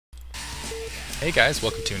Hey guys,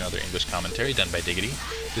 welcome to another English commentary done by Diggity.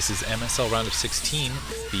 This is MSL round of 16,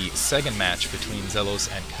 the second match between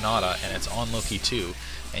Xellos and Canata, and it's on Loki 2.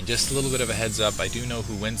 And just a little bit of a heads up, I do know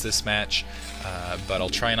who wins this match, but I'll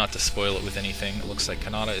try not to spoil it with anything. It looks like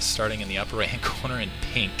Canata is starting in the upper right hand corner in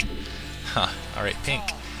pink. Alright, pink.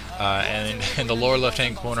 And in the lower left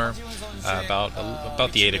hand corner,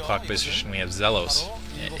 about the 8 o'clock position, we have Xellos.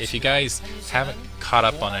 If you guys haven't caught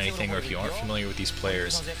up on anything, or if you aren't familiar with these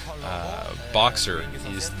players, Boxer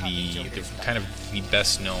is the kind of the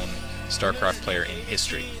best known StarCraft player in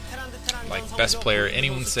history. Like, best player,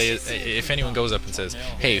 if anyone goes up and says,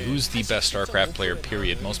 hey, who's the best StarCraft player,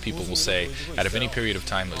 period, most people will say, out of any period of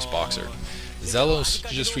time, it was Boxer. Xellos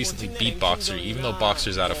just recently beat Boxer, even though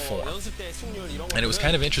Boxer's out of form. And it was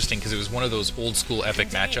kind of interesting because it was one of those old school epic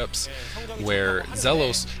matchups where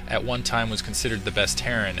Xellos at one time was considered the best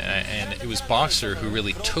Terran, and it was Boxer who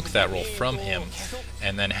really took that role from him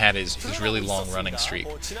and then had his really long running streak.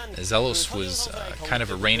 Xellos was kind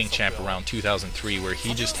of a reigning champ around 2003 where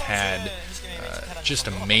he just had just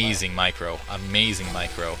amazing micro,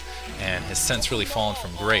 and has since really fallen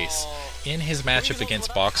from grace. In his matchup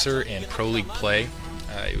against Boxer in Pro League play,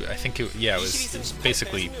 I think it was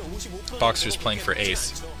basically Boxer's playing for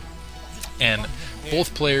Ace, and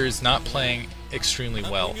both players not playing extremely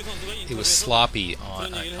well. It was sloppy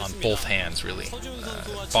on both hands, really.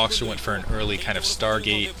 Boxer went for an early kind of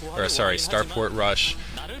starport rush,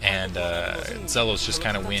 and Xellos just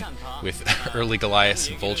kind of went with early Goliaths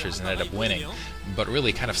and Vultures and ended up winning. But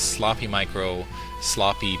really kind of sloppy micro,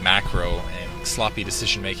 sloppy macro, and sloppy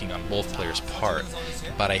decision making on both players' part.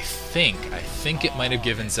 But I think it might have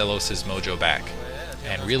given Xellos his mojo back.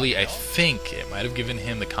 And really, I think it might have given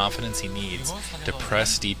him the confidence he needs to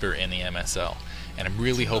press deeper in the MSL. And I'm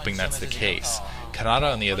really hoping that's the case.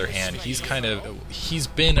 Canata, on the other hand, he's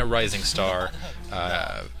been a rising star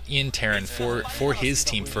in Terran for his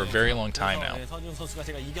team for a very long time now.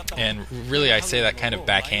 And really, I say that kind of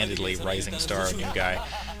backhandedly, rising star, a new guy.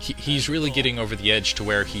 He's really getting over the edge to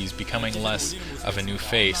where he's becoming less of a new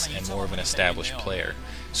face and more of an established player.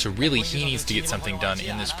 So really, he needs to get something done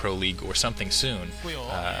in this Pro League or something soon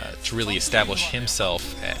to really establish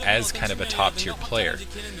himself as kind of a top-tier player.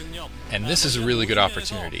 And this is a really good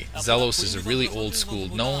opportunity. Xellos is a really old school,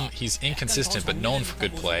 he's inconsistent but known for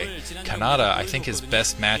good play. Canata, I think his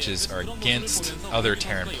best matches are against other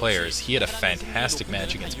Terran players. He had a fantastic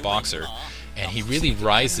match against Boxer, and he really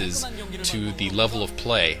rises to the level of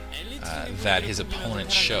play that his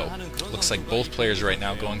opponents show. Looks like both players right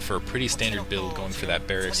now going for a pretty standard build, going for that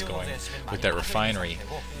barracks, going with that refinery,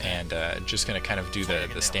 and just going to kind of do the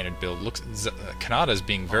standard build. Canata is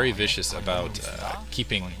being very vicious about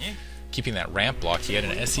keeping that ramp block. He had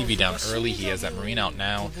an SCV down early, he has that Marine out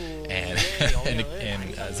now, and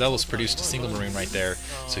Xellos produced a single Marine right there,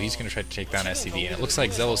 so he's going to try to take down SCV, and it looks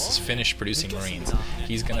like Xellos has finished producing Marines.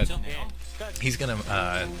 He's going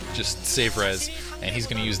to just save res, and he's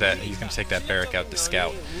going to use that. He's going to take that barrack out to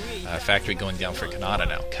scout. Factory going down for Canata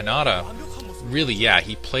now. Canata, really,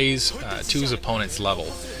 he plays to his opponent's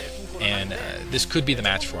level, and this could be the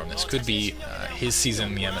match for him. This could be his season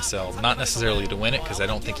in the MSL. Not necessarily to win it, because I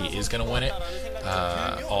don't think he is going to win it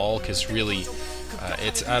because really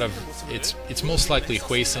it's most likely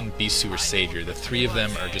Hueson, Bisu, or Savior. The three of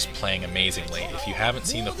them are just playing amazingly. If you haven't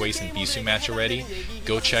seen the Hueson-Bisu match already,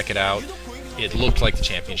 go check it out. It looked like the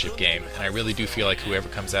championship game, and I really do feel like whoever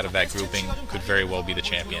comes out of that grouping could very well be the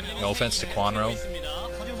champion. No offense to Quanro,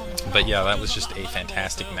 but yeah, that was just a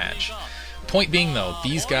fantastic match. Point being, though,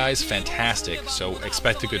 these guys, fantastic, so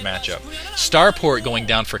expect a good matchup. Starport going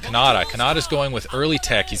down for Canata. Canata's going with early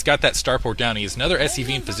tech. He's got that Starport down. He has another SCV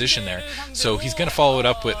in position there, so he's going to follow it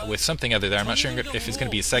up with something other there. I'm not sure if it's going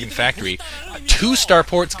to be a second factory. 2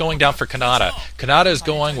 Starports going down for Canata. Canata is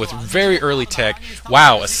going with very early tech.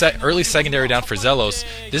 Wow, early secondary down for Xellos.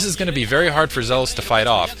 This is going to be very hard for Xellos to fight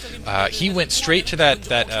off. He went straight to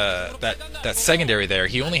that secondary there.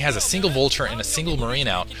 He only has a single Vulture and a single Marine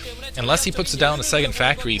out. Unless he puts down a second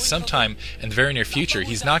factory sometime in the very near future,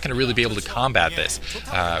 he's not going to really be able to combat this.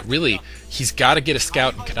 Really, he's got to get a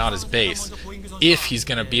scout in Canata's base if he's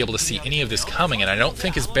going to be able to see any of this coming, and I don't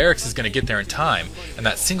think his barracks is going to get there in time, and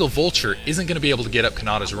that single Vulture isn't going to be able to get up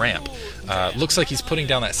Canata's ramp. Looks like he's putting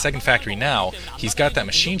down that second factory now. He's got that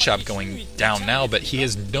machine shop going down now, but he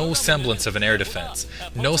has no semblance of an air defense.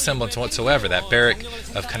 No semblance whatsoever. That barrack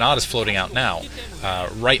of Canata's floating out now.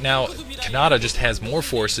 Right now, Canata just has more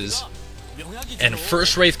forces, and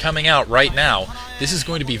first Wraith coming out right now. This is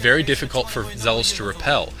going to be very difficult for Xellos to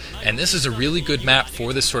repel, and this is a really good map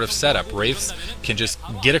for this sort of setup. Wraiths can just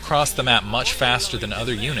get across the map much faster than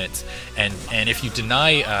other units, and if you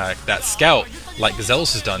deny that scout, like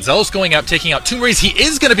Xellos has done. Xellos going up, taking out 2 Marines. He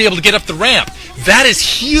is going to be able to get up the ramp. That is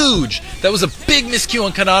huge. That was a big miscue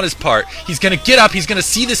on Canata's part. He's going to get up. He's going to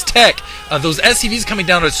see this tech. Those SCVs coming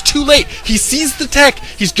down. It's too late. He sees the tech.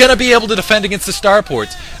 He's going to be able to defend against the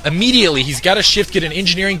starports. Immediately, he's got to shift, get an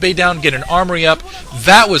engineering bay down, get an armory up.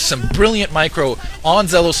 That was some brilliant micro on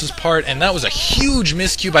Xellos' part, and that was a huge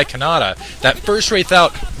miscue by Canata. That first Wraith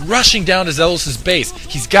out, rushing down to Xellos' base.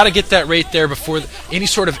 He's got to get that Wraith there before any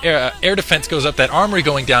sort of air defense goes up. That armory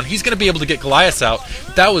going down. He's going to be able to get Goliath out.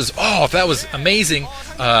 That was amazing.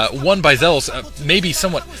 Won by Xellos. Maybe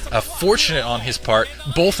somewhat fortunate on his part.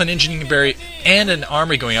 Both an engineering bay and an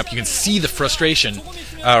armory going up. You can see the frustration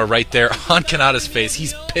right there on Canata's face.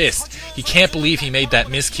 He's pissed. He can't believe he made that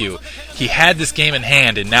miscue. He had this game in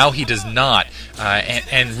hand, and now he does not.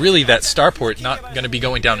 And really, that starport not going to be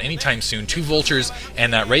going down anytime soon. 2 Vultures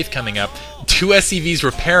and that Wraith coming up. 2 SCVs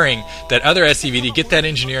repairing that other SCV to get that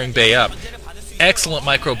engineering bay up. Excellent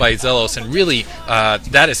micro by Xellos, and really,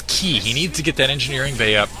 that is key. He needs to get that engineering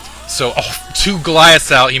bay up. So, 2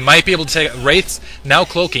 Goliaths out. He might be able to take Wraiths now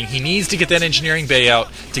cloaking. He needs to get that engineering bay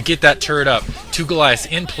out to get that turret up. 2 Goliaths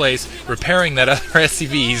in place, repairing that other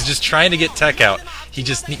SCV. He's just trying to get tech out.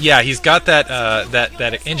 He's got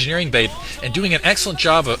that engineering bay and doing an excellent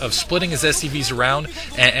job of splitting his SCVs around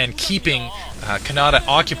and keeping Canata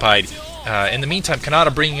occupied. In the meantime,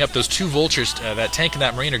 Canata bringing up those 2 Vultures, that tank and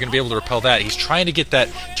that Marine are going to be able to repel that. He's trying to get that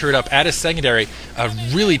turret up at his secondary,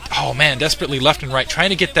 really, desperately left and right,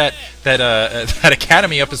 trying to get that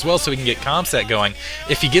Academy up as well so he can get Comsat going.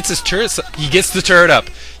 If he gets his turret, he gets the turret up.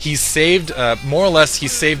 He's saved, more or less,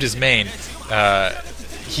 he's saved his main.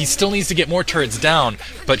 He still needs to get more turrets down,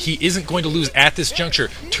 but he isn't going to lose at this juncture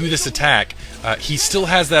to this attack. He still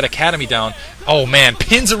has that Academy down. Oh man,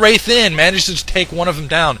 pins a Wraith in, manages to take one of them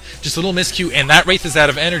down. Just a little miscue, and that Wraith is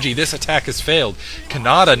out of energy. This attack has failed.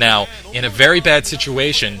 Canata now in a very bad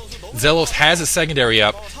situation. Xellos has a secondary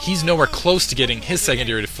up. He's nowhere close to getting his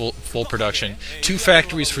secondary to full production. 2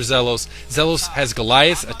 factories for Xellos. Xellos has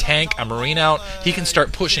Goliath, a tank, a Marine out. He can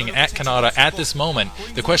start pushing at Canata at this moment.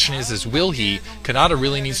 The question is will he? Canata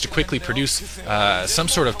really needs to quickly produce some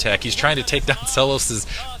sort of tech. He's trying to take down Xellos'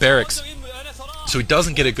 barracks, so he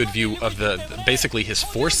doesn't get a good view of basically his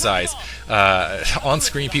force size. On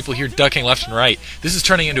screen, people here ducking left and right. This is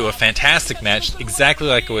turning into a fantastic match, exactly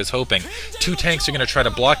like I was hoping. 2 tanks are going to try to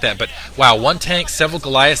block that, but wow, 1 tank, several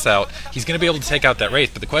Goliaths out. He's going to be able to take out that Wraith,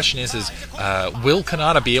 but the question is will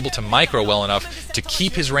Canata be able to micro well enough to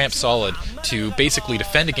keep his ramp solid to basically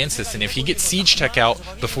defend against this? And if he gets siege tech out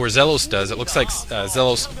before Xellos does, it looks like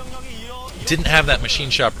Xellos didn't have that machine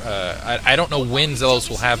shop. I don't know when Xellos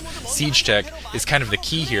will have siege tech is kind of the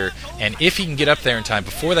key here, and if he can get up there in time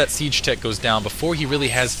before that siege tech goes down, before he really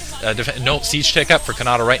has no siege tech up for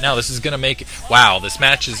Canata right now, this is going to make wow, this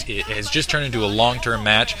match has just turned into a long-term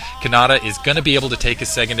match. Canata is going to be able to take his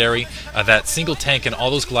secondary. That single tank and all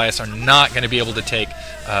those Goliaths are not going to be able to take.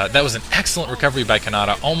 That was an excellent recovery by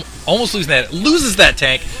Canata, almost loses that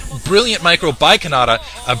tank. Brilliant micro by Canata,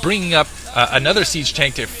 bringing up another siege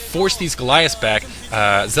tank to force these Goliaths back.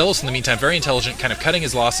 Xellos, in the meantime, very intelligent, kind of cutting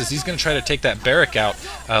his losses. He's going to try to take that barrack out.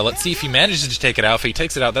 Let's see if he manages to take it out. If he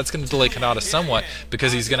takes it out, that's going to delay Canata somewhat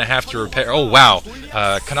because he's going to have to repair. Oh, wow.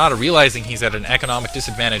 Canata, realizing he's at an economic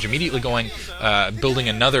disadvantage, immediately going, building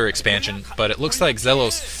another expansion. But it looks like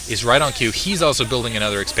Xellos is right on cue. He's also building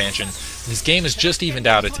another expansion. This game is just evened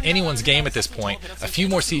out. It's anyone's game at this point. A few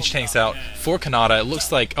more siege tanks out for Canata. It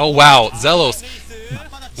looks like, oh, wow, Xellos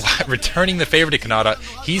returning the favor to Canata.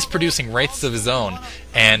 He's producing Wraiths of his own,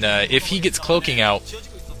 and if he gets cloaking out,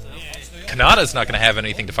 Canata's not going to have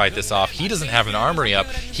anything to fight this off. He doesn't have an armory up.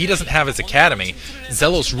 He doesn't have his academy.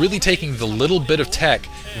 Xellos really taking the little bit of tech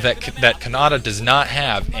that Canata does not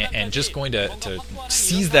have and just going to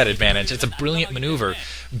seize that advantage. It's a brilliant maneuver.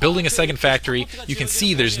 Building a second factory, you can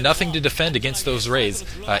see there's nothing to defend against those rays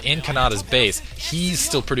in Canata's base. He's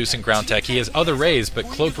still producing ground tech. He has other rays, but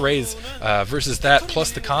cloaked rays versus that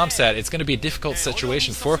plus the Comsat, it's going to be a difficult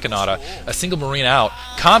situation for Canata. A single Marine out.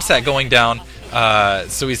 Comsat going down.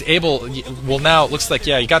 So he's able, well now it looks like,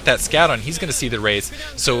 yeah, he got that scout on, he's going to see the race.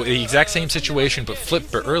 So the exact same situation, but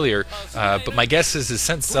flipped earlier. But my guess is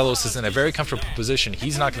since Xellos is in a very comfortable position,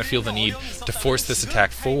 he's not going to feel the need to force this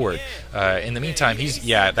attack forward. In the meantime,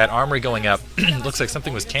 that armory going up, looks like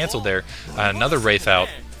something was canceled there. Another Wraith out.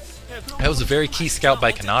 That was a very key scout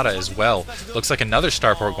by Canata as well. Looks like another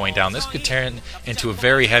starport going down. This could turn into a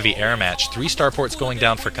very heavy air match. 3 starports going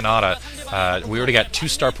down for Canata. We already got 2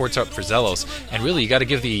 starports up for Xellos. And really, you got to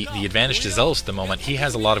give the advantage to Xellos at the moment. He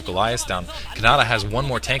has a lot of Goliaths down. Canata has 1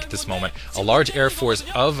 more tank at this moment. A large air force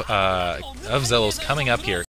of Xellos coming up here.